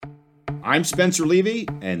I'm Spencer Levy,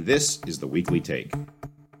 and this is the Weekly Take.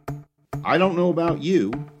 I don't know about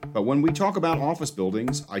you, but when we talk about office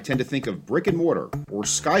buildings, I tend to think of brick and mortar or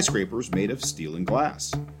skyscrapers made of steel and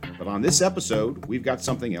glass. But on this episode, we've got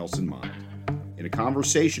something else in mind. In a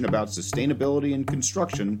conversation about sustainability and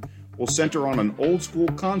construction, we'll center on an old school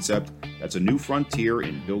concept that's a new frontier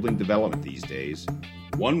in building development these days.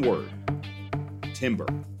 One word: timber.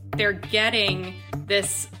 They're getting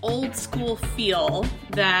this old school feel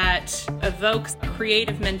that evokes a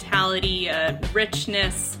creative mentality, a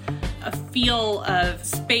richness, a feel of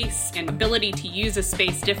space and ability to use a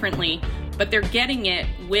space differently, but they're getting it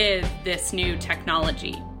with this new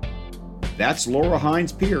technology. That's Laura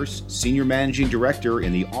Hines-Pierce, Senior Managing Director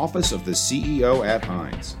in the Office of the CEO at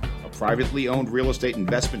Hines, a privately owned real estate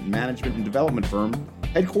investment management and development firm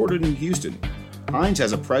headquartered in Houston. Hines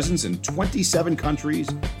has a presence in 27 countries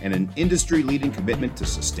and an industry-leading commitment to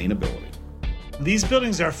sustainability. These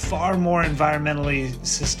buildings are far more environmentally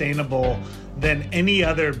sustainable than any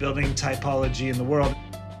other building typology in the world.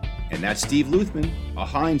 And that's Steve Luthman, a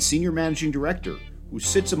Hines Senior Managing Director, who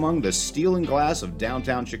sits among the steel and glass of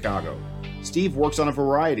downtown Chicago. Steve works on a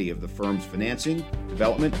variety of the firm's financing,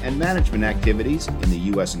 development, and management activities in the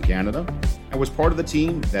U.S. and Canada, and was part of the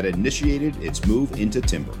team that initiated its move into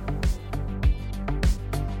timber.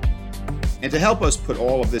 And to help us put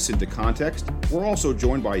all of this into context, we're also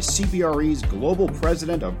joined by CBRE's Global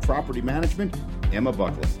President of Property Management, Emma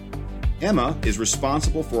Buckland. Emma is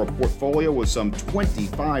responsible for a portfolio with some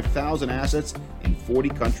 25,000 assets in 40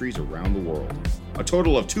 countries around the world, a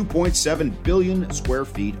total of 2.7 billion square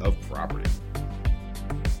feet of property.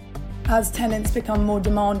 As tenants become more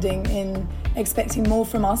demanding in expecting more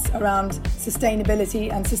from us around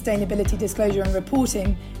sustainability and sustainability disclosure and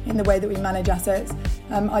reporting in the way that we manage assets,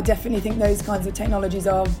 I definitely think those kinds of technologies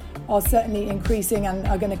are certainly increasing and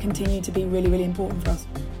are going to continue to be really, really important for us.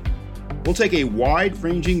 We'll take a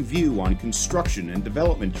wide-ranging view on construction and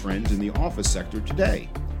development trends in the office sector today,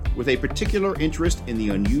 with a particular interest in the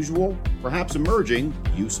unusual, perhaps emerging,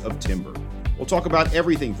 use of timber. We'll talk about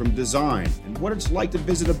everything from design and what it's like to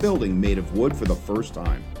visit a building made of wood for the first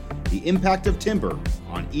time, the impact of timber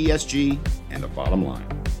on ESG, and the bottom line.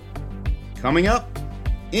 Coming up,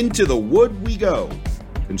 into the wood we go.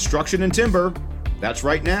 Construction and timber, that's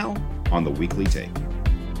right now on the Weekly Take.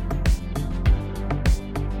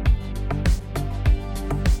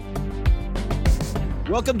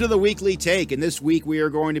 Welcome to the Weekly Take, and this week we are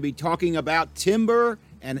going to be talking about timber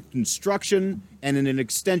and construction and in an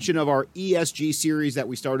extension of our ESG series that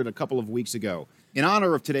we started a couple of weeks ago. In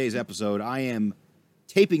honor of today's episode, I am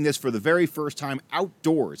taping this for the very first time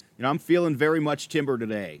outdoors. I'm feeling very much timber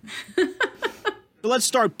today. So let's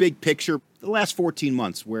start big picture. The last 14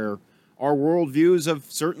 months where our worldviews have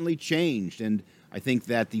certainly changed, and I think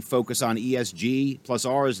that the focus on ESG plus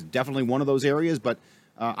R is definitely one of those areas, but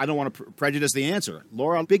I don't want to prejudice the answer.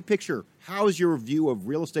 Laura, big picture, how has your view of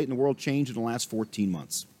real estate in the world changed in the last 14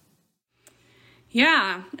 months?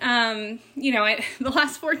 Yeah, the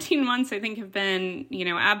last 14 months I think have been,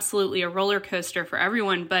 absolutely a roller coaster for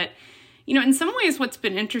everyone. But, in some ways what's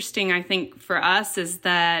been interesting, I think, for us is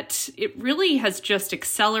that it really has just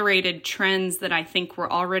accelerated trends that I think were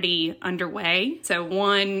already underway. So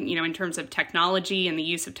one, in terms of technology and the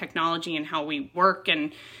use of technology and how we work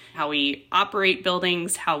and how we operate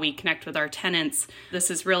buildings, how we connect with our tenants. This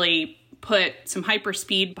has really put some hyper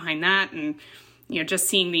speed behind that. And, just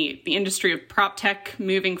seeing the industry of prop tech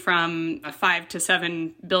moving from a $5 to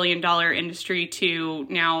 $7 billion industry to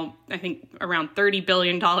now, I think, around $30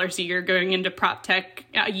 billion a year going into prop tech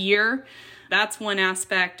a year. That's one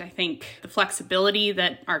aspect. I think the flexibility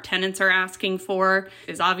that our tenants are asking for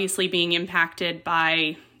is obviously being impacted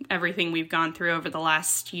by everything we've gone through over the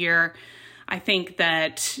last year. I think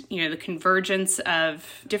that, the convergence of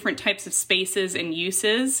different types of spaces and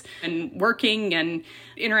uses and working and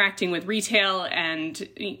interacting with retail and,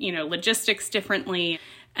 logistics differently.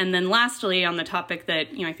 And then lastly, on the topic that,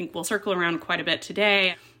 I think we'll circle around quite a bit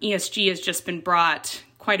today, ESG has just been brought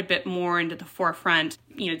quite a bit more into the forefront.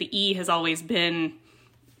 The E has always been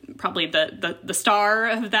probably the star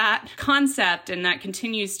of that concept, and that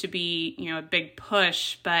continues to be, a big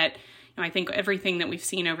push. But I think everything that we've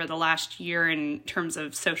seen over the last year in terms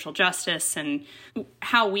of social justice and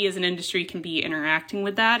how we as an industry can be interacting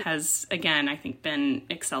with that has, again, I think been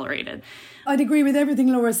accelerated. I'd agree with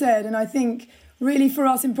everything Laura said. And I think really for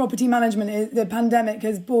us in property management, the pandemic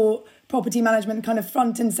has brought property management kind of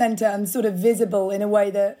front and centre and sort of visible in a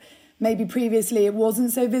way that maybe previously it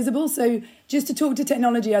wasn't so visible. So just to talk to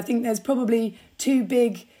technology, I think there's probably two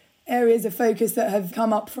big areas of focus that have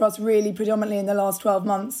come up for us really predominantly in the last 12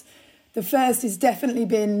 months. The first has definitely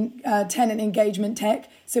been tenant engagement tech.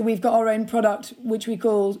 So we've got our own product, which we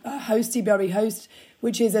call Host, CBRE Host,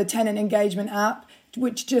 which is a tenant engagement app,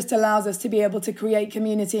 which just allows us to be able to create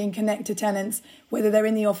community and connect to tenants, whether they're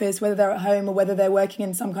in the office, whether they're at home, or whether they're working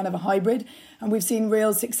in some kind of a hybrid. And we've seen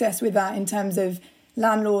real success with that in terms of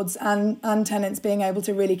landlords and tenants being able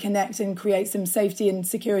to really connect and create some safety and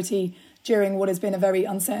security during what has been a very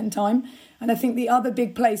uncertain time. And I think the other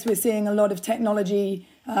big place we're seeing a lot of technology,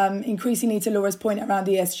 increasingly to Laura's point around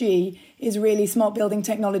ESG, is really smart building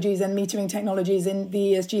technologies and metering technologies in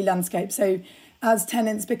the ESG landscape. So as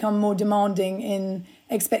tenants become more demanding in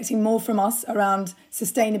expecting more from us around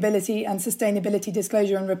sustainability and sustainability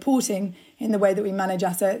disclosure and reporting in the way that we manage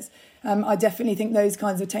assets, I definitely think those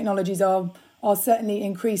kinds of technologies are certainly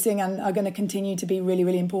increasing and are going to continue to be really,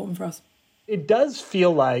 really important for us. It does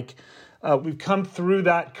feel like we've come through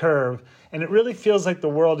that curve, and it really feels like the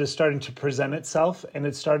world is starting to present itself and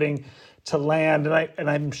it's starting to land. And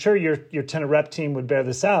I'm sure your tenant rep team would bear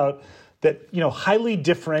this out, that, highly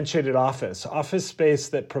differentiated office space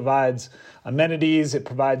that provides amenities, it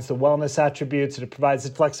provides the wellness attributes, it provides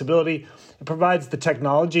the flexibility, it provides the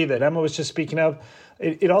technology that Emma was just speaking of.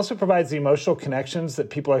 It also provides the emotional connections that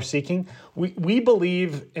people are seeking. We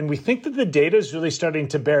believe, and we think that the data is really starting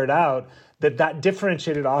to bear it out, that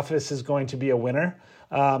differentiated office is going to be a winner.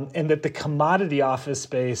 And that the commodity office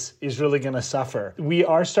space is really going to suffer. We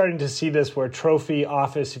are starting to see this where trophy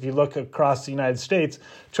office, if you look across the United States,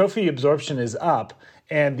 trophy absorption is up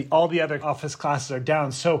and all the other office classes are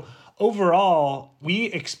down. So overall, we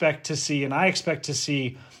expect to see, and I expect to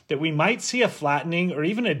see, that we might see a flattening or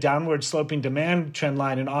even a downward sloping demand trend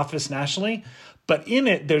line in office nationally. But in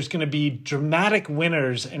it, there's going to be dramatic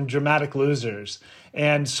winners and dramatic losers.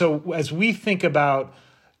 And so as we think about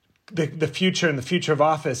the future and the future of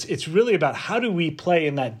office, it's really about how do we play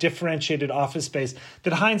in that differentiated office space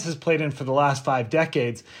that Hines has played in for the last 5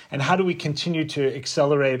 decades, and how do we continue to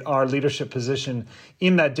accelerate our leadership position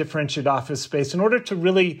in that differentiated office space in order to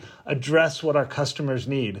really address what our customers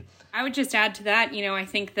need. I would just add to that, I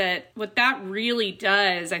think that what that really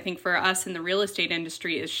does, I think for us in the real estate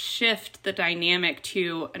industry, is shift the dynamic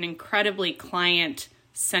to an incredibly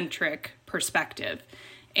client-centric perspective.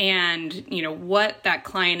 And, what that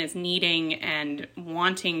client is needing and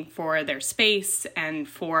wanting for their space and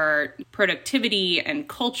for productivity and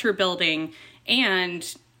culture building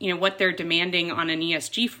and, what they're demanding on an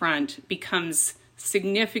ESG front becomes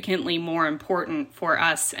significantly more important for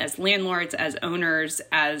us as landlords, as owners,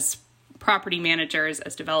 as property managers,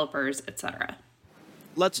 as developers, et cetera.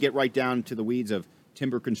 Let's get right down to the weeds of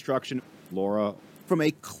timber construction. Laura, from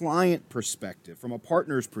a client perspective, from a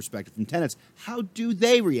partner's perspective, from tenants, how do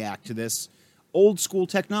they react to this old school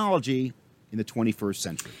technology in the 21st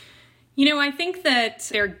century? I think that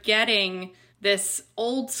they're getting this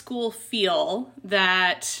old school feel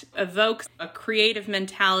that evokes a creative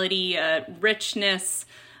mentality, a richness,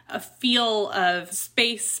 a feel of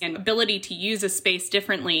space and ability to use a space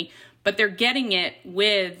differently. But they're getting it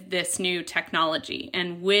with this new technology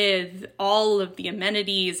and with all of the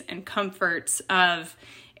amenities and comforts of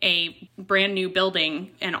a brand new building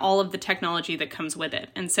and all of the technology that comes with it.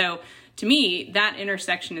 And so to me, that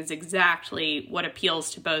intersection is exactly what appeals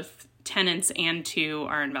to both tenants and to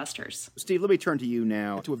our investors. Steve, let me turn to you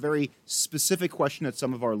now to a very specific question that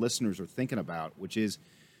some of our listeners are thinking about, which is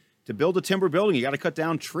to build a timber building, you got to cut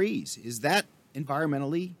down trees. Is that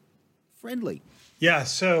environmentally friendly? Yeah,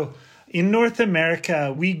 so in North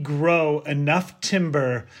America, we grow enough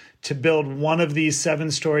timber to build one of these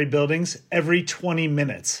 7-story buildings every 20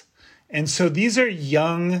 minutes. And so these are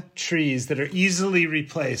young trees that are easily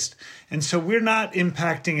replaced. And so we're not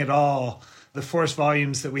impacting at all the forest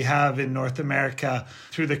volumes that we have in North America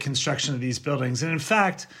through the construction of these buildings. And in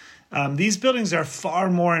fact, these buildings are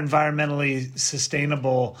far more environmentally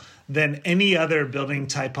sustainable than any other building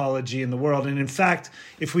typology in the world. And in fact,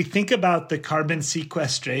 if we think about the carbon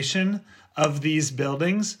sequestration of these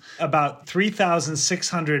buildings, about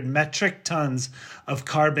 3,600 metric tons of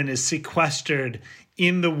carbon is sequestered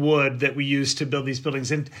in the wood that we use to build these buildings.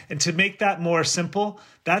 And to make that more simple,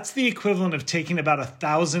 that's the equivalent of taking about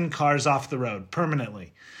 1,000 cars off the road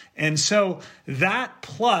permanently. And so that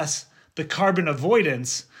plus the carbon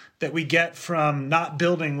avoidance that we get from not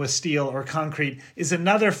building with steel or concrete is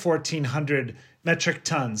another 1,400 metric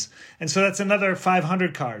tons. And so that's another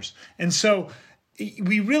 500 cars. And so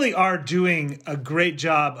we really are doing a great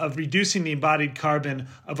job of reducing the embodied carbon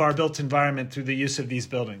of our built environment through the use of these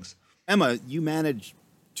buildings. Emma, you manage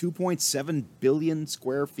 2.7 billion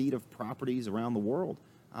square feet of properties around the world.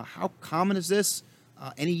 How common is this?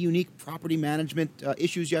 Any unique property management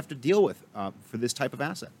issues you have to deal with for this type of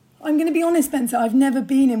asset? I'm going to be honest, Spencer, I've never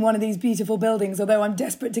been in one of these beautiful buildings, although I'm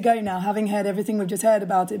desperate to go now, having heard everything we've just heard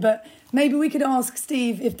about it. But maybe we could ask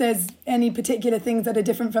Steve if there's any particular things that are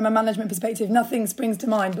different from a management perspective. Nothing springs to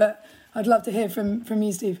mind, but I'd love to hear from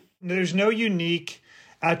you, Steve. There's no unique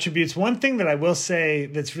attributes. One thing that I will say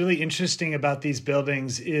that's really interesting about these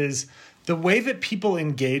buildings is the way that people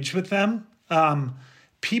engage with them.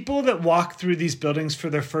 People that walk through these buildings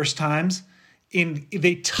for their first times,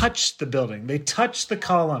 they touch the building, they touch the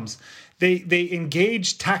columns, they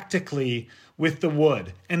engage tactically with the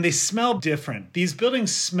wood, and they smell different. These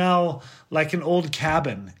buildings smell like an old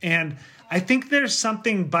cabin, and I think there's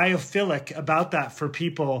something biophilic about that for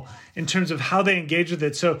people in terms of how they engage with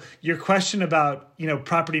it. So your question about,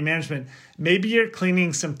 property management, maybe you're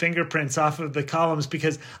cleaning some fingerprints off of the columns,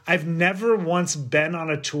 because I've never once been on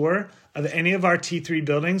a tour of any of our T3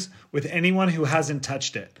 buildings with anyone who hasn't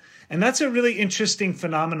touched it. And that's a really interesting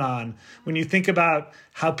phenomenon when you think about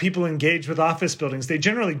how people engage with office buildings. They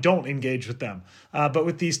generally don't engage with them. But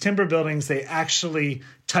with these timber buildings, they actually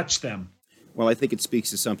touch them. Well, I think it speaks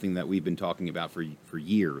to something that we've been talking about for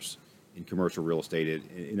years in commercial real estate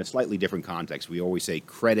in a slightly different context. We always say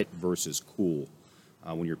credit versus cool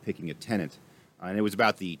when you're picking a tenant. And it was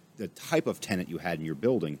about the type of tenant you had in your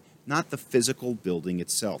building, not the physical building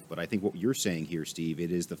itself. But I think what you're saying here, Steve,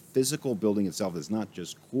 it is the physical building itself that's not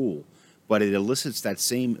just cool, but it elicits that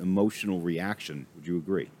same emotional reaction. Would you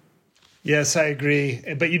agree? Yes, I agree.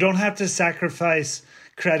 But you don't have to sacrifice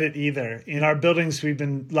credit either. In our buildings, we've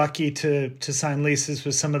been lucky to sign leases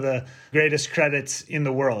with some of the greatest credits in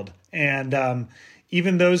the world. And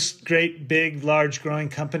even those great, big, large, growing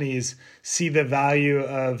companies see the value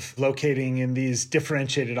of locating in these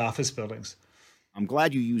differentiated office buildings. I'm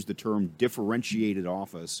glad you used the term differentiated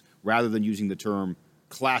office rather than using the term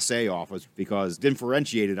Class A office, because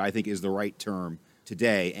differentiated, I think, is the right term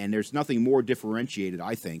today. And there's nothing more differentiated,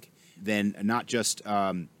 I think, than not just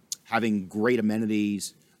having great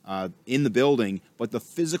amenities in the building, but the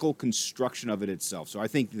physical construction of it itself. So I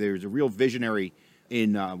think there's a real visionary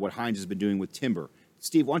in what Hines has been doing with timber.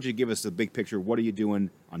 Steve, why don't you give us the big picture? What are you doing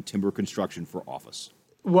on timber construction for office?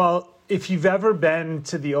 Well, if you've ever been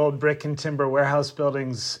to the old brick and timber warehouse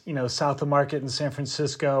buildings, South of Market in San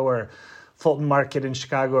Francisco, or Fulton Market in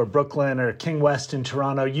Chicago, or Brooklyn, or King West in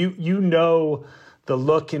Toronto, you know the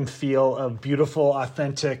look and feel of beautiful,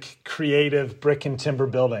 authentic, creative brick and timber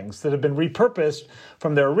buildings that have been repurposed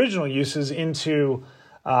from their original uses into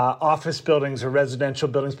office buildings or residential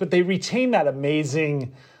buildings, but they retain that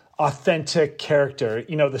amazing, authentic character.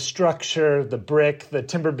 The structure, the brick, the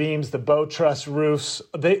timber beams, the bow truss roofs,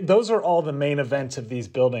 those are all the main events of these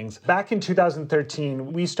buildings. Back in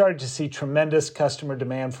 2013, we started to see tremendous customer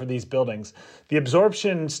demand for these buildings. The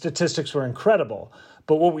absorption statistics were incredible.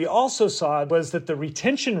 But what we also saw was that the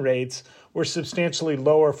retention rates were substantially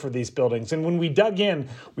lower for these buildings. And when we dug in,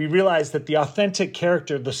 we realized that the authentic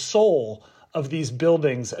character, the soul of these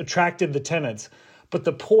buildings attracted the tenants. But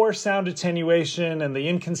the poor sound attenuation and the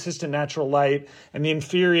inconsistent natural light and the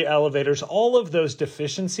inferior elevators, all of those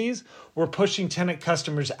deficiencies were pushing tenant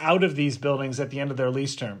customers out of these buildings at the end of their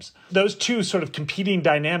lease terms. Those two sort of competing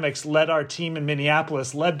dynamics led our team in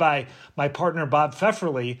Minneapolis, led by my partner Bob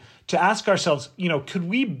Pfefferly, to ask ourselves, could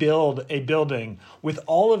we build a building with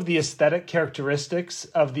all of the aesthetic characteristics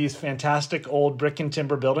of these fantastic old brick and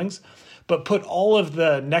timber buildings, but put all of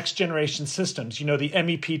the next generation systems, the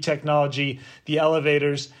MEP technology, the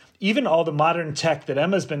elevators, even all the modern tech that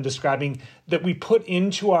Emma's been describing, that we put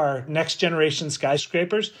into our next generation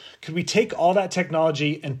skyscrapers? Could we take all that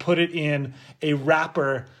technology and put it in a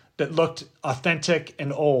wrapper that looked authentic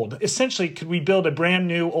and old? Essentially, could we build a brand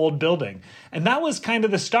new old building? And that was kind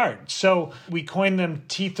of the start. So we coined them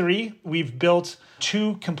T3. We've built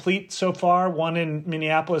 2 complete so far, one in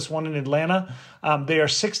Minneapolis, one in Atlanta. They are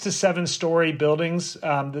 6 to 7 story buildings.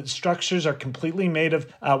 The structures are completely made of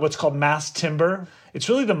what's called mass timber. It's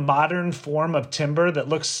really the modern form of timber that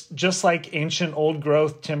looks just like ancient old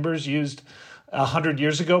growth timbers used 100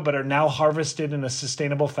 years ago, but are now harvested in a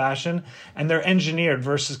sustainable fashion. And they're engineered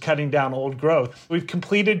versus cutting down old growth. We've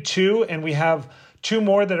completed 2, and we have 2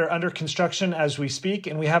 more that are under construction as we speak.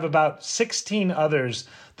 And we have about 16 others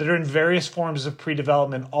that are in various forms of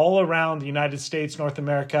pre-development all around the United States, North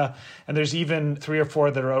America. And there's even 3 or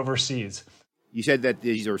 4 that are overseas. You said that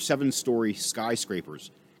these are 7-story skyscrapers.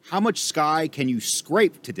 How much sky can you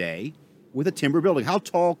scrape today with a timber building? How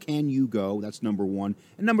tall can you go? That's number one.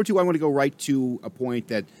 And number two, I want to go right to a point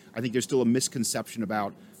that I think there's still a misconception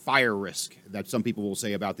about fire risk that some people will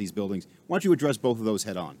say about these buildings. Why don't you address both of those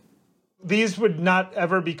head on? These would not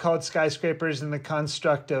ever be called skyscrapers in the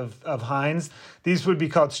construct of Hines. These would be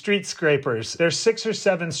called street scrapers. They're 6 or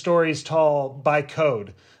 7 stories tall by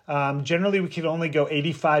code. Generally, we can only go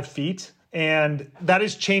 85 feet. And that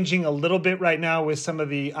is changing a little bit right now with some of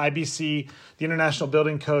the IBC, the International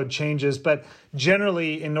Building Code changes. But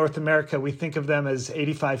generally in North America, we think of them as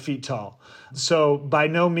 85 feet tall. So by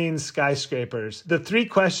no means skyscrapers. The 3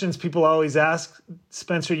 questions people always ask,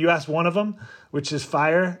 Spencer, you asked one of them, which is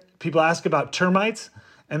fire. People ask about termites,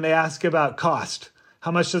 and they ask about cost.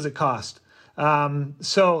 How much does it cost?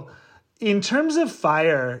 So in terms of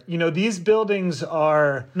fire, these buildings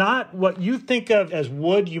are not what you think of as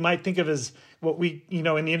wood. You might think of as what we, in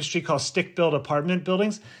the industry call stick-built apartment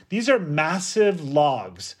buildings. These are massive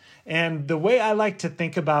logs. And the way I like to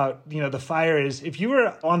think about, the fire is if you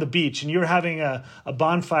were on the beach and you were having a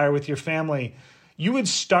bonfire with your family, you would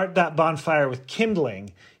start that bonfire with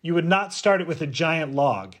kindling. You would not start it with a giant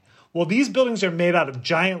log. Well, these buildings are made out of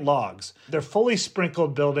giant logs. They're fully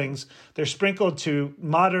sprinkled buildings. They're sprinkled to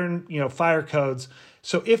modern, fire codes.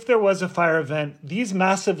 So if there was a fire event, these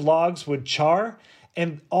massive logs would char.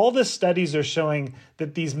 And all the studies are showing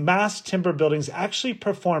that these mass timber buildings actually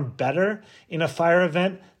perform better in a fire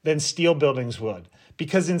event than steel buildings would.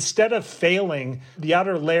 Because instead of failing, the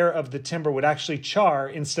outer layer of the timber would actually char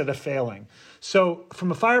instead of failing. So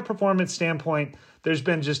from a fire performance standpoint, there's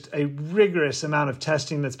been just a rigorous amount of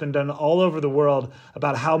testing that's been done all over the world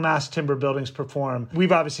about how mass timber buildings perform.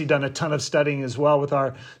 We've obviously done a ton of studying as well with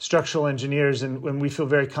our structural engineers, and we feel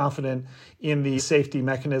very confident in the safety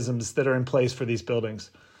mechanisms that are in place for these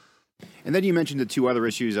buildings. And then you mentioned the 2 other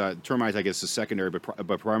issues. Termites, I guess, is secondary,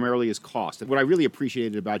 but primarily is cost. And what I really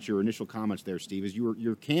appreciated about your initial comments there, Steve, is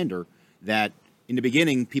your candor that in the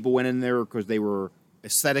beginning, people went in there because they were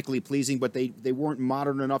aesthetically pleasing, but they weren't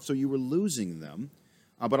modern enough, so you were losing them.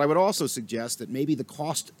 But I would also suggest that maybe the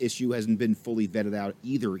cost issue hasn't been fully vetted out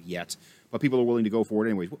either yet, but people are willing to go for it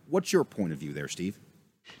anyways. What's your point of view there, Steve?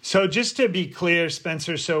 So just to be clear,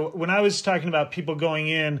 Spencer, so when I was talking about people going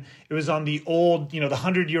in, it was on the old, the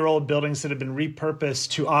 100-year-old buildings that have been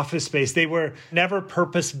repurposed to office space. They were never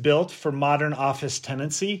purpose-built for modern office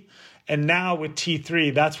tenancy. And now with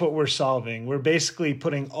T3, that's what we're solving. We're basically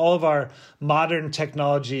putting all of our modern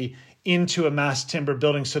technology into a mass timber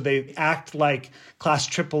building so they act like Class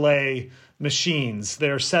AAA machines.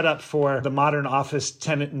 They're set up for the modern office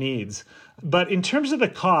tenant needs. But in terms of the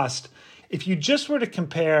cost, if you just were to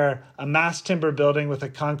compare a mass timber building with a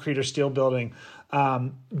concrete or steel building,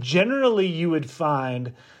 generally you would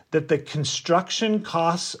find that the construction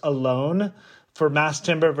costs alone for mass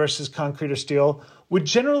timber versus concrete or steel would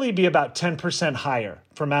generally be about 10% higher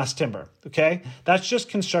for mass timber, okay? That's just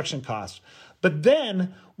construction costs. But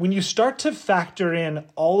then when you start to factor in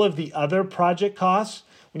all of the other project costs,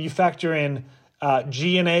 when you factor in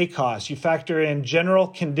G&A costs, you factor in general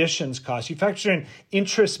conditions costs, you factor in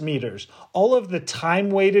interest meters, all of the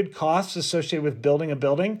time-weighted costs associated with building a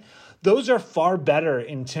building, those are far better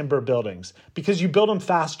in timber buildings because you build them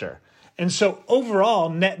faster. And so overall,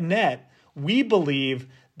 net, we believe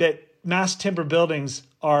that mass timber buildings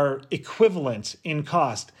are equivalent in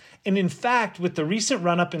cost. And in fact, with the recent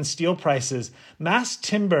run-up in steel prices, mass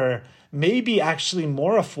timber may be actually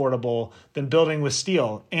more affordable than building with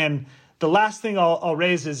steel. And the last thing I'll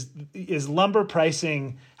raise is lumber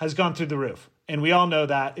pricing has gone through the roof. And we all know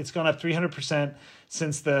that. It's gone up 300%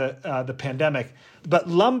 since the pandemic. But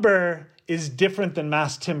lumber is different than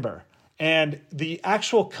mass timber. And the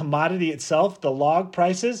actual commodity itself, the log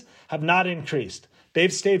prices, have not increased.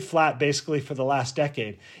 They've stayed flat basically for the last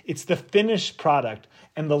decade. It's the finished product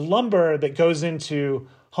and the lumber that goes into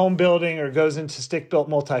home building or goes into stick-built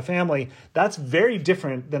multifamily, that's very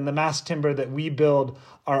different than the mass timber that we build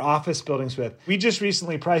our office buildings with. We just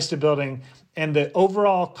recently priced a building, and the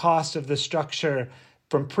overall cost of the structure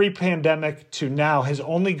from pre-pandemic to now has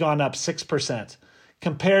only gone up 6%.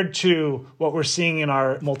 Compared to what we're seeing in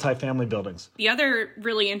our multifamily buildings. The other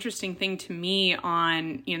really interesting thing to me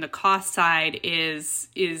on the cost side is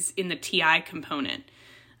in the TI component.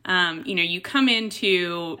 You come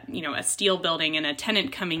into a steel building and a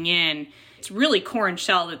tenant coming in, it's really core and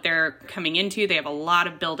shell that they're coming into. They have a lot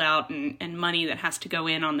of build out and money that has to go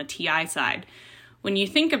in on the TI side. When you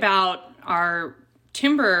think about our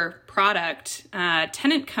timber product,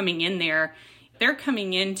 tenant coming in there, they're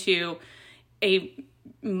coming into a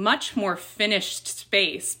much more finished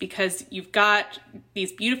space because you've got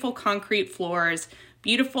these beautiful concrete floors,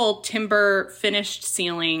 beautiful timber finished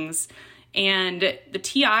ceilings, and the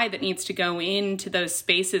TI that needs to go into those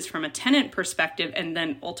spaces from a tenant perspective and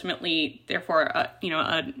then ultimately, therefore,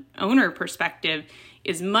 an owner perspective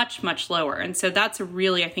is much, much lower. And so that's a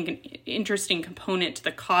really, I think, an interesting component to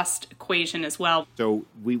the cost equation as well. So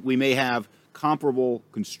we may have comparable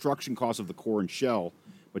construction costs of the core and shell,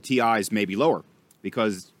 but TIs may be lower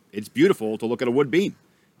because it's beautiful to look at a wood beam,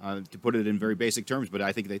 to put it in very basic terms, but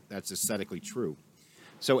I think that's aesthetically true.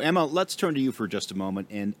 So, Emma, let's turn to you for just a moment.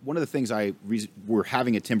 And one of the things we're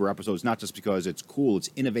having a timber episode is not just because it's cool,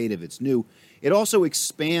 it's innovative, it's new. It also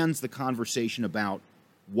expands the conversation about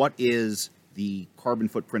what is the carbon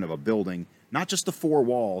footprint of a building, not just the four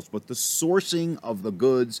walls, but the sourcing of the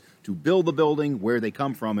goods to build the building, where they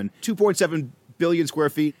come from. And 2.7 billion square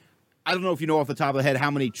feet, I don't know if you know off the top of the head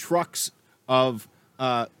how many trucks of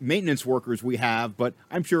maintenance workers we have, but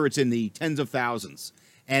I'm sure it's in the tens of thousands.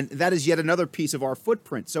 And that is yet another piece of our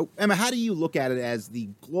footprint. So, Emma, how do you look at it as the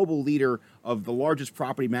global leader of the largest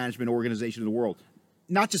property management organization in the world,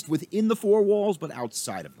 not just within the four walls, but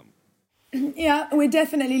outside of them? Yeah, we're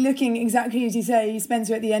definitely looking, exactly as you say,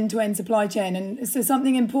 Spencer, at the end-to-end supply chain. And so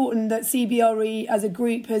something important that CBRE as a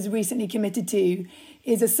group has recently committed to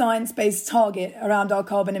is a science-based target around our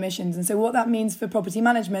carbon emissions. And so what that means for property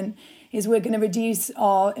management is we're going to reduce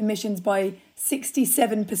our emissions by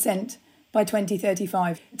 67% by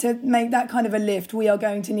 2035. To make that kind of a lift, we are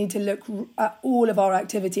going to need to look at all of our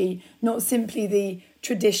activity, not simply the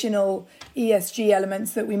traditional ESG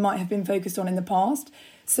elements that we might have been focused on in the past.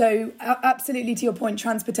 So absolutely, to your point,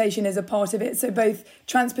 transportation is a part of it. So both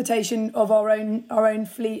transportation of our own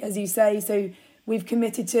fleet, as you say. So we've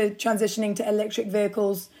committed to transitioning to electric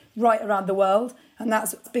vehicles right around the world. And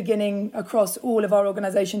that's beginning across all of our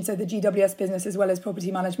organisations, so the GWS business as well as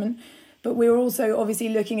property management. But we're also obviously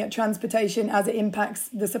looking at transportation as it impacts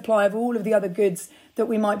the supply of all of the other goods that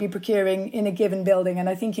we might be procuring in a given building. And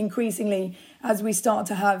I think increasingly, as we start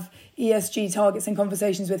to have ESG targets and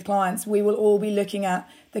conversations with clients, we will all be looking at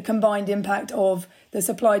the combined impact of the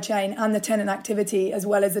supply chain and the tenant activity, as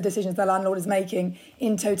well as the decisions the landlord is making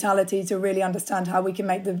in totality, to really understand how we can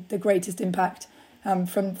make the greatest impact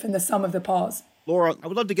from the sum of the parts. Laura, I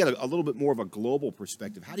would love to get a little bit more of a global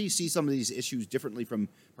perspective. How do you see some of these issues differently from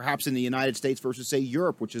perhaps in the United States versus, say,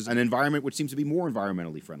 Europe, which is an environment which seems to be more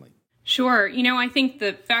environmentally friendly? Sure. I think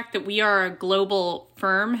the fact that we are a global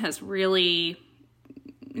firm has really,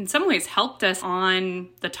 in some ways, helped us on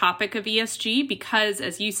the topic of ESG because,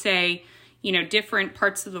 as you say, different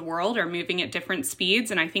parts of the world are moving at different speeds.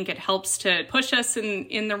 And I think it helps to push us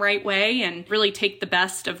in the right way and really take the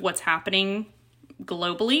best of what's happening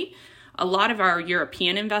globally. A lot of our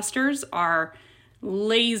European investors are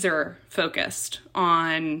laser focused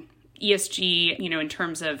on ESG, in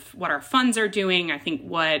terms of what our funds are doing, I think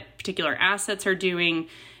what particular assets are doing.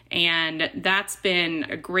 And that's been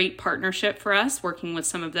a great partnership for us, working with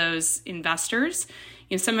some of those investors.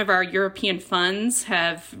 Some of our European funds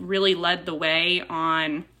have really led the way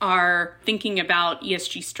on our thinking about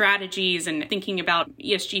ESG strategies and thinking about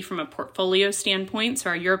ESG from a portfolio standpoint. So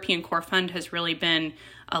our European Core Fund has really been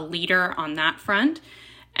a leader on that front.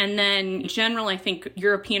 And then in general, I think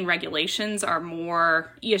European regulations are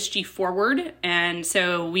more ESG forward. And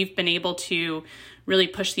so we've been able to really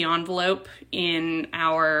push the envelope in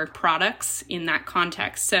our products in that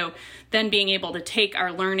context. So then being able to take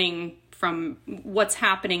our learning from what's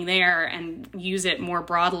happening there and use it more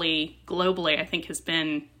broadly globally, I think has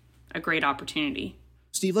been a great opportunity.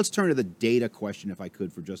 Steve, let's turn to the data question, if I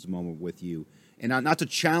could, for just a moment with you. And not to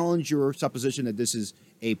challenge your supposition that this is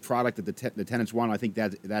a product that the tenants want. I think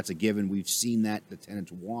that's a given. We've seen that the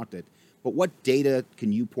tenants want it. But what data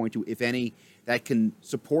can you point to, if any, that can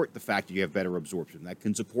support the fact that you have better absorption, that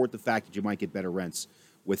can support the fact that you might get better rents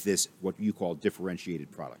with this, what you call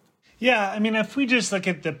differentiated product? Yeah, I mean, if we just look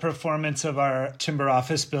at the performance of our timber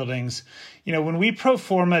office buildings, when we pro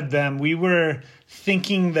forma'd them, we were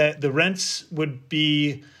thinking that the rents would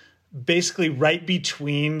be basically right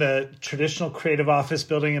between the traditional creative office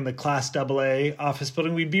building and the Class AA office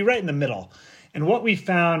building. We'd be right in the middle. And what we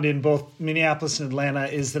found in both Minneapolis and Atlanta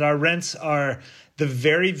is that our rents are the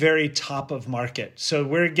very, very top of market. So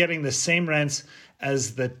we're getting the same rents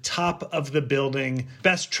as the top of the building,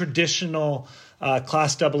 best traditional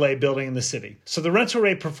Class AA building in the city. So the rental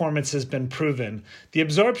rate performance has been proven. The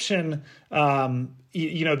absorption,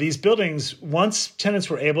 these buildings, once tenants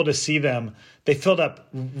were able to see them, they filled up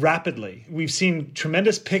rapidly. We've seen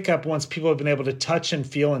tremendous pickup once people have been able to touch and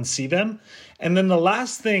feel and see them. And then the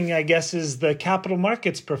last thing, I guess, is the capital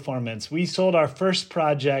markets performance. We sold our first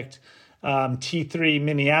project, T3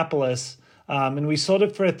 Minneapolis, and we sold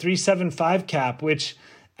it for a 3.75 cap, which,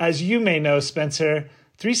 as you may know, Spencer,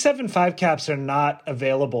 3.75 caps are not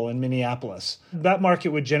available in Minneapolis. That market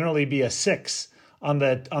would generally be a 6 on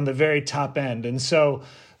the very top end. And so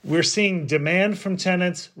We're seeing demand from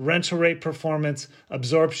tenants, rental rate performance,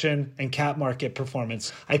 absorption, and cap market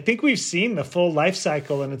performance. I think we've seen the full life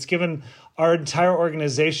cycle, and it's given our entire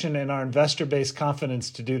organization and our investor base confidence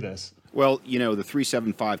to do this. Well, the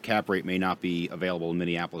 3.75 cap rate may not be available in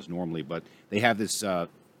Minneapolis normally, but they have this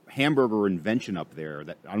hamburger invention up there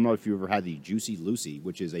that I don't know if you've ever had the Juicy Lucy,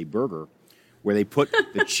 which is a burger where they put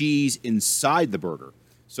the cheese inside the burger.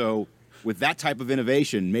 So with that type of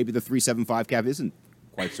innovation, maybe the 3.75 cap isn't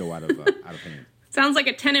quite so out of hand. Sounds like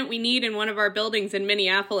a tenant we need in one of our buildings in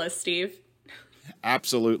Minneapolis, Steve.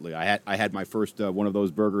 Absolutely. I had my first one of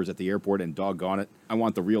those burgers at the airport, and doggone it, I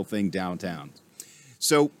want the real thing downtown.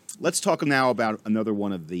 So let's talk now about another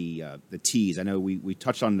one of the T's. I know we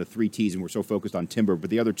touched on the 3 T's, and we're so focused on timber, but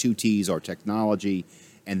the other 2 T's are technology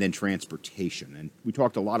and then transportation. And we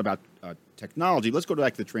talked a lot about technology. Let's go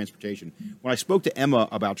back to the transportation. When I spoke to Emma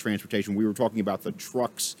about transportation, we were talking about the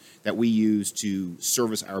trucks that we use to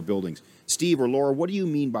service our buildings. Steve or Laura, what do you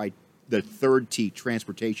mean by the 3rd T,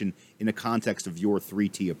 transportation, in the context of your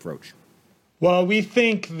 3T approach? Well, we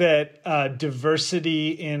think that diversity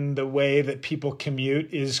in the way that people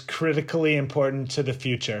commute is critically important to the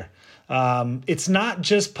future. It's not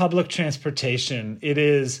just public transportation. It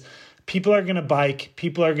is people are going to bike,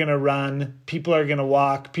 people are going to run, people are going to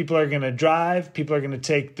walk, people are going to drive, people are going to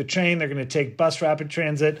take the train, they're going to take bus rapid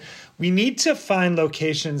transit. We need to find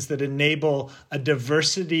locations that enable a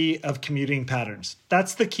diversity of commuting patterns.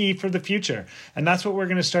 That's the key for the future. And that's what we're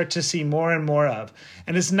going to start to see more and more of.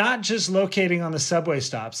 And it's not just locating on the subway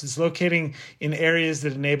stops. It's locating in areas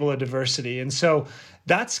that enable a diversity. And so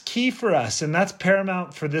that's key for us. And that's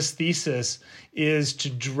paramount for this thesis, is to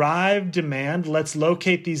drive demand. Let's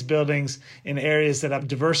locate these buildings in areas that have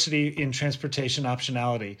diversity in transportation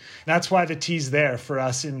optionality. That's why the T's there for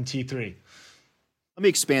us in T3. Let me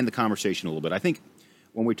expand the conversation a little bit. I think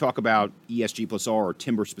when we talk about ESG plus R or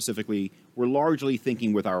timber specifically, we're largely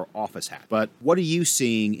thinking with our office hat. But what are you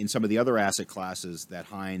seeing in some of the other asset classes that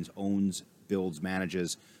Hines owns, builds,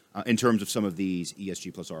 manages in terms of some of these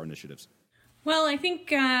ESG plus R initiatives? Well, I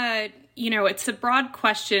think, it's a broad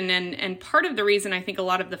question. And part of the reason I think a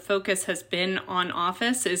lot of the focus has been on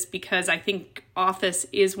office is because I think office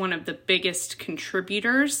is one of the biggest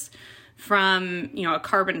contributors from, a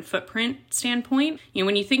carbon footprint standpoint.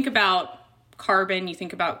 When you think about carbon, you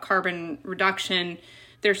think about carbon reduction,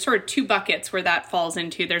 there's sort of 2 buckets where that falls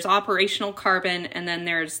into. There's operational carbon, and then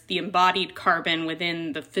there's the embodied carbon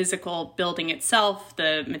within the physical building itself,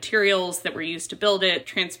 the materials that were used to build it,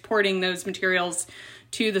 transporting those materials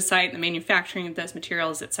to the site, the manufacturing of those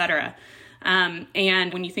materials, et cetera.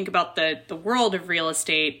 And when you think about the world of real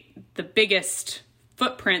estate, the biggest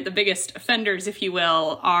footprint, the biggest offenders, if you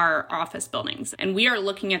will, are office buildings. And we are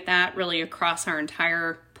looking at that really across our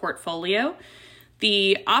entire portfolio.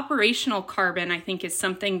 The operational carbon, I think, is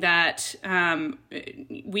something that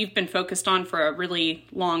we've been focused on for a really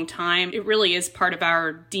long time. It really is part of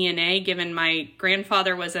our DNA, given my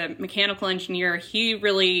grandfather was a mechanical engineer. He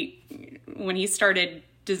really, when he started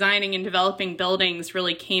designing and developing buildings,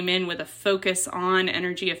 really came in with a focus on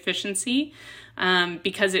energy efficiency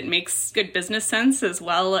because it makes good business sense, as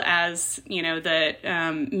well as,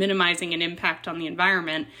 the minimizing an impact on the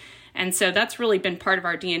environment. And so that's really been part of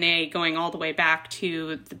our DNA going all the way back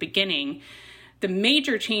to the beginning. The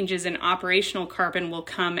major changes in operational carbon will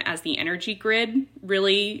come as the energy grid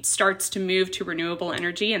really starts to move to renewable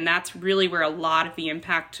energy, and that's really where a lot of the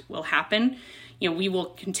impact will happen. We will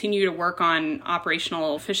continue to work on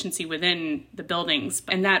operational efficiency within the buildings,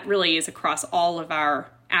 and that really is across all of our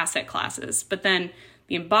asset classes. But then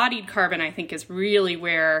the embodied carbon, I think, is really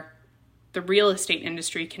where the real estate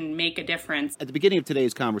industry can make a difference. At the beginning of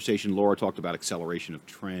today's conversation, Laura talked about acceleration of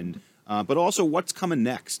trend, but also what's coming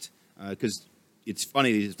next. Because it's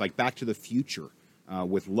funny, it's like Back to the Future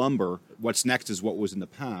with lumber. What's next is what was in the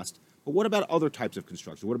past. But what about other types of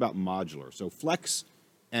construction? What about modular? So flex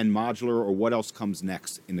and modular, or what else comes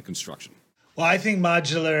next in the construction? Well, I think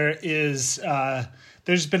modular is,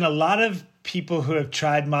 there's been a lot of people who have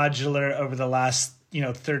tried modular over the last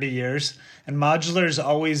 30 years, and modular has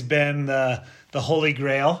always been the holy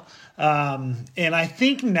grail. And I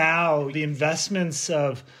think now the investments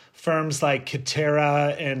of firms like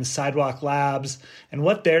Katerra and Sidewalk Labs and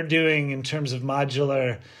what they're doing in terms of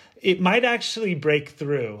modular, it might actually break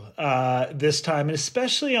through this time, and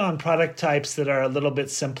especially on product types that are a little bit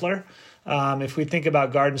simpler. If we think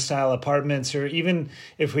about garden-style apartments, or even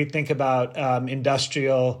if we think about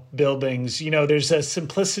industrial buildings, there's a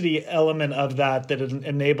simplicity element of that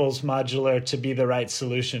enables modular to be the right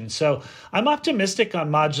solution. So I'm optimistic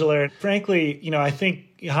on modular. Frankly, I think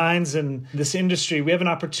Hines, and this industry, we have an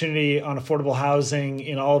opportunity on affordable housing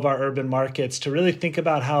in all of our urban markets to really think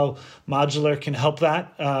about how modular can help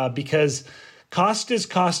that because cost is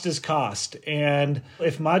cost is cost. And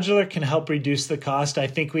if modular can help reduce the cost, I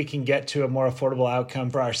think we can get to a more affordable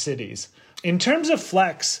outcome for our cities. In terms of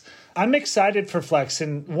flex, I'm excited for flex.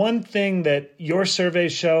 And one thing that your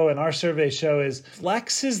surveys show and our surveys show is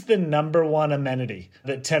flex is the number one amenity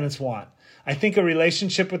that tenants want. I think a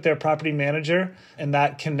relationship with their property manager and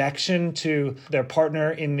that connection to their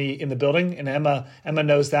partner in the building, and Emma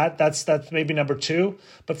knows that. That's maybe number two.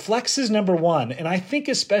 But flex is number one. And I think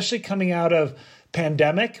especially coming out of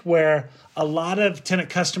pandemic, where a lot of tenant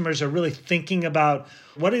customers are really thinking about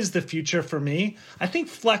what is the future for me, I think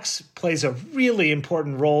flex plays a really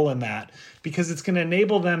important role in that because it's going to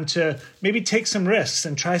enable them to maybe take some risks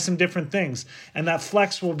and try some different things. And that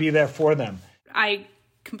flex will be there for them. I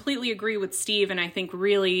completely agree with Steve, and I think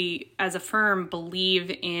really as a firm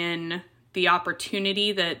believe in the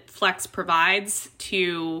opportunity that flex provides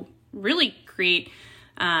to really create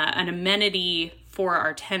an amenity for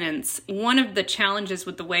our tenants. One of the challenges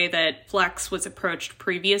with the way that flex was approached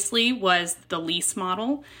previously was the lease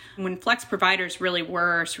model. When flex providers really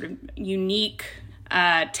were sort of unique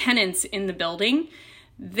tenants in the building,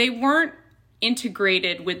 they weren't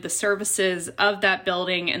integrated with the services of that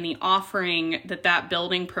building and the offering that that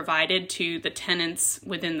building provided to the tenants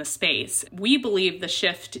within the space. We believe the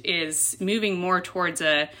shift is moving more towards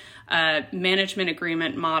a management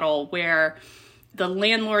agreement model where the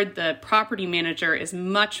landlord, the property manager, is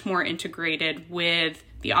much more integrated with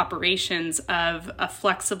the operations of a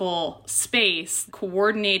flexible space,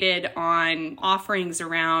 coordinated on offerings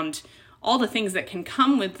around all the things that can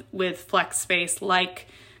come with flex space, like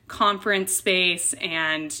conference space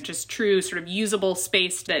and just true sort of usable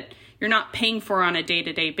space that you're not paying for on a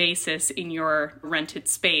day-to-day basis in your rented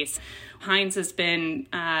space. Hines has been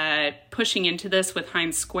pushing into this with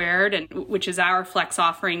Hines Squared, which is our flex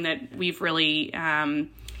offering that we've really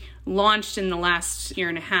launched in the last year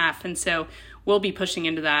and a half. And so we'll be pushing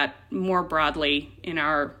into that more broadly in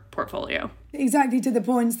our portfolio. Exactly to the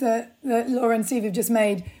points that Laura and Steve have just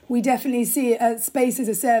made, we definitely see it as space as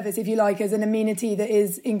a service, if you like, as an amenity that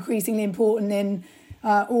is increasingly important in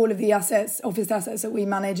all of the assets, office assets that we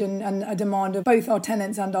manage and a demand of both our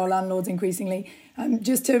tenants and our landlords increasingly.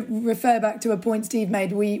 Just to refer back to a point Steve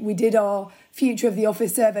made, we did our Future of the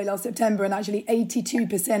Office survey last September, and actually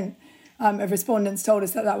 82% of respondents told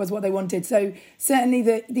us that was what they wanted. So certainly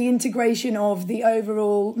the integration of the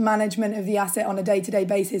overall management of the asset on a day-to-day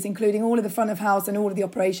basis, including all of the front of house and all of the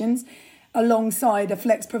operations, alongside a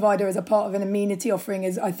flex provider as a part of an amenity offering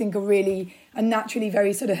is, I think, a naturally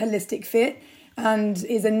very sort of holistic fit and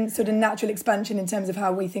is a sort of natural expansion in terms of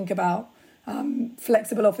how we think about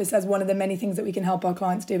flexible office as one of the many things that we can help our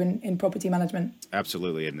clients do in property management.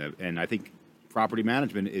 Absolutely. And I think property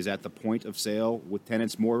management is at the point of sale with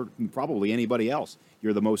tenants more than probably anybody else.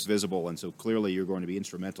 You're the most visible, and so clearly you're going to be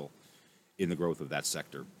instrumental in the growth of that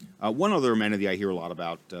sector. One other amenity I hear a lot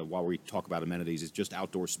about while we talk about amenities is just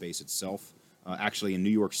outdoor space itself. Actually, in New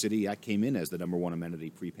York City, that came in as the number one amenity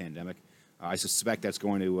pre-pandemic. I suspect that's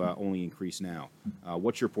going to only increase now.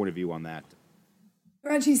 What's your point of view on that?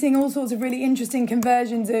 We're actually seeing all sorts of really interesting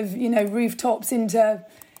conversions of, rooftops into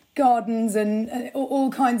gardens and all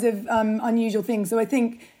kinds of unusual things. So I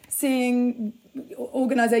think seeing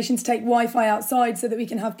organisations take Wi-Fi outside so that we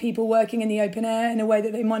can have people working in the open air in a way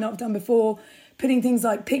that they might not have done before, putting things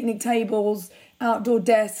like picnic tables, outdoor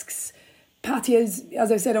desks, patios,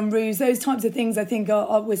 as I said, on roofs, those types of things I think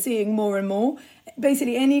we're seeing more and more.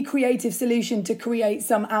 Basically, any creative solution to create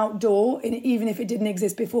some outdoor, even if it didn't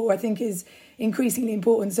exist before, I think is increasingly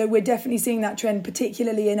important. So we're definitely seeing that trend,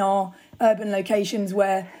 particularly in our urban locations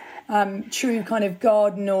where true kind of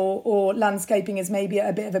garden or landscaping is maybe at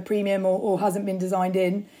a bit of a premium or hasn't been designed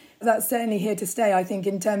in. That's certainly here to stay, I think,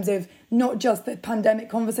 in terms of not just the pandemic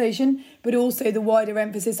conversation, but also the wider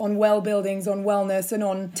emphasis on well buildings, on wellness and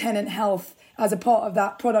on tenant health as a part of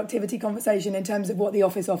that productivity conversation in terms of what the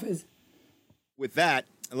office offers. With that,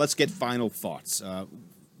 let's get final thoughts.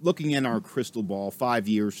 Looking in our crystal ball 5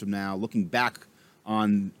 years from now, looking back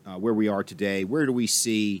on where we are today, where do we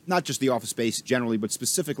see not just the office space generally, but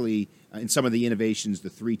specifically in some of the innovations, the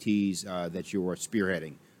 3 Ts that you are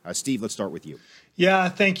spearheading? Steve, let's start with you. Yeah,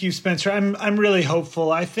 thank you, Spencer. I'm really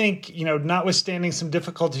hopeful. I think, notwithstanding some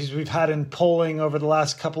difficulties we've had in polling over the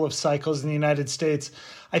last couple of cycles in the United States,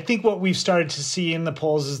 I think what we've started to see in the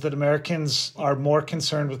polls is that Americans are more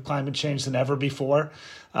concerned with climate change than ever before.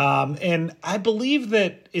 And I believe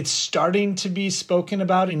that it's starting to be spoken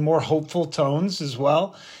about in more hopeful tones as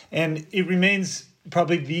well. And it remains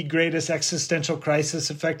probably the greatest existential crisis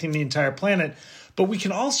affecting the entire planet. but we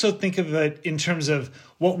can also think of it in terms of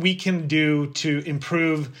what we can do to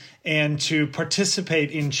improve and to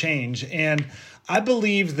participate in change. And I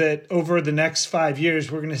believe that over the next 5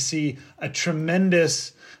 years, we're going to see a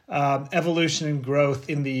tremendous evolution and growth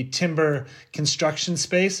in the timber construction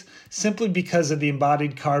space, simply because of the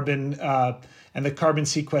embodied carbon and the carbon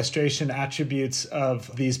sequestration attributes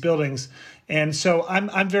of these buildings. And so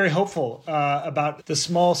I'm very hopeful about the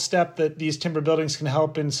small step that these timber buildings can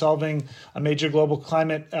help in solving a major global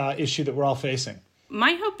climate issue that we're all facing.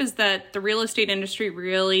 My hope is that the real estate industry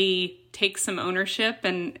really takes some ownership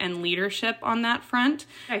and leadership on that front.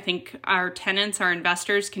 I think our tenants, our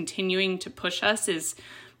investors continuing to push us is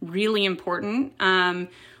really important.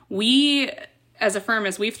 We, as a firm,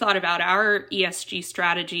 as we've thought about our ESG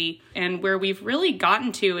strategy, and where we've really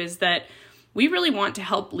gotten to is that we really want to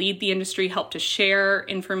help lead the industry, help to share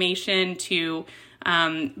information, to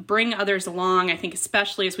bring others along. I think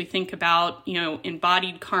especially as we think about,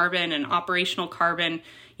 embodied carbon and operational carbon,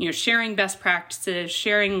 sharing best practices,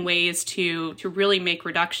 sharing ways to really make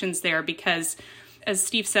reductions there, because as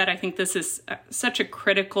Steve said, I think this is such a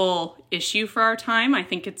critical issue for our time. I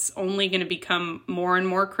think it's only going to become more and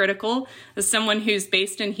more critical. As someone who's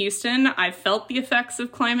based in Houston, I've felt the effects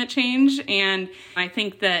of climate change, and I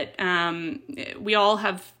think that we all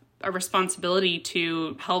have a responsibility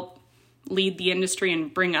to help lead the industry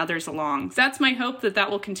and bring others along. So that's my hope,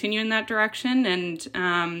 that will continue in that direction,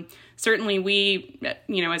 and certainly we,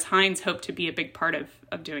 as Hines, hope to be a big part of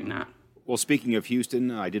doing that. Well, speaking of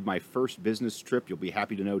Houston, I did my first business trip, you'll be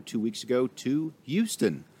happy to know, 2 weeks ago to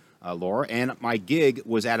Houston, Laura, and my gig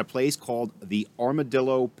was at a place called the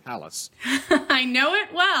Armadillo Palace. I know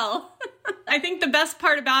it well. I think the best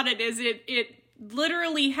part about it is it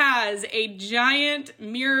literally has a giant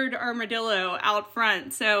mirrored armadillo out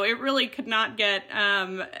front, so it really could not get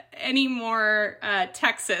any more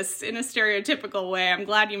Texas in a stereotypical way. I'm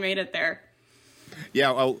glad you made it there.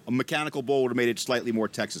 Yeah, well, a mechanical bull would have made it slightly more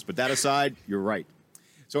Texas. But that aside, you're right.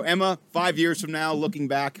 So, Emma, 5 years from now, looking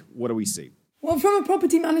back, what do we see? Well, from a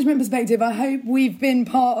property management perspective, I hope we've been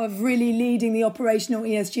part of really leading the operational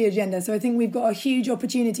ESG agenda. So I think we've got a huge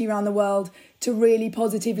opportunity around the world to really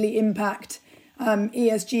positively impact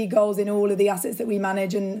ESG goals in all of the assets that we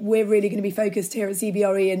manage. And we're really going to be focused here at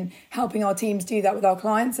CBRE in helping our teams do that with our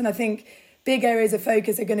clients. And I think big areas of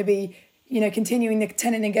focus are going to be, continuing the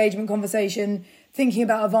tenant engagement conversation, thinking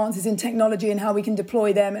about advances in technology and how we can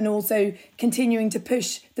deploy them, and also continuing to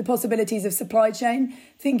push the possibilities of supply chain,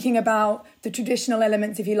 thinking about the traditional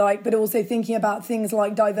elements, if you like, but also thinking about things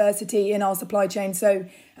like diversity in our supply chain. So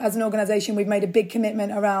as an organisation, we've made a big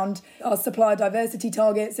commitment around our supplier diversity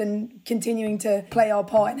targets and continuing to play our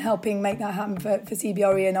part in helping make that happen for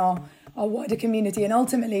CBRE and our wider community. And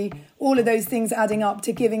ultimately, all of those things adding up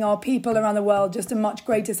to giving our people around the world just a much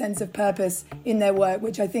greater sense of purpose in their work,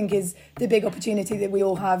 which I think is the big opportunity that we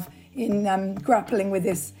all have in grappling with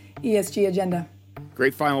this ESG agenda.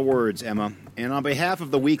 Great final words, Emma. And on behalf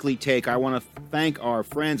of the Weekly Take, I want to thank our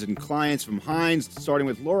friends and clients from Hines, starting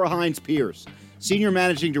with Laura Hines-Pierce, Senior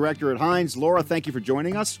Managing Director at Hines. Laura, thank you for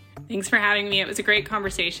joining us. Thanks for having me. It was a great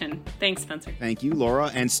conversation. Thanks, Spencer. Thank you, Laura.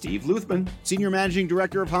 And Steve Luthman, Senior Managing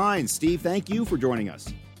Director of Hines. Steve, thank you for joining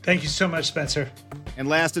us. Thank you so much, Spencer. And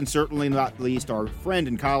last and certainly not least, our friend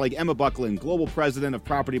and colleague, Emma Buckland, Global President of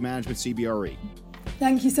Property Management, CBRE.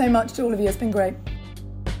 Thank you so much to all of you. It's been great.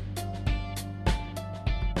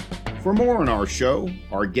 For more on our show,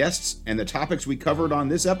 our guests, and the topics we covered on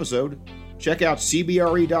this episode, check out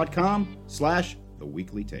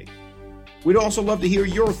cbre.com/theweeklytake. We'd also love to hear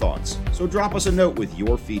your thoughts, so drop us a note with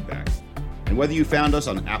your feedback. And whether you found us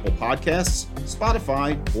on Apple Podcasts,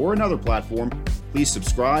 Spotify, or another platform, please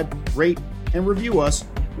subscribe, rate, and review us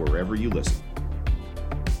wherever you listen.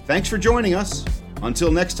 Thanks for joining us.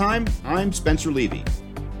 Until next time, I'm Spencer Levy.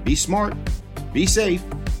 Be smart, be safe,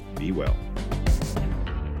 be well.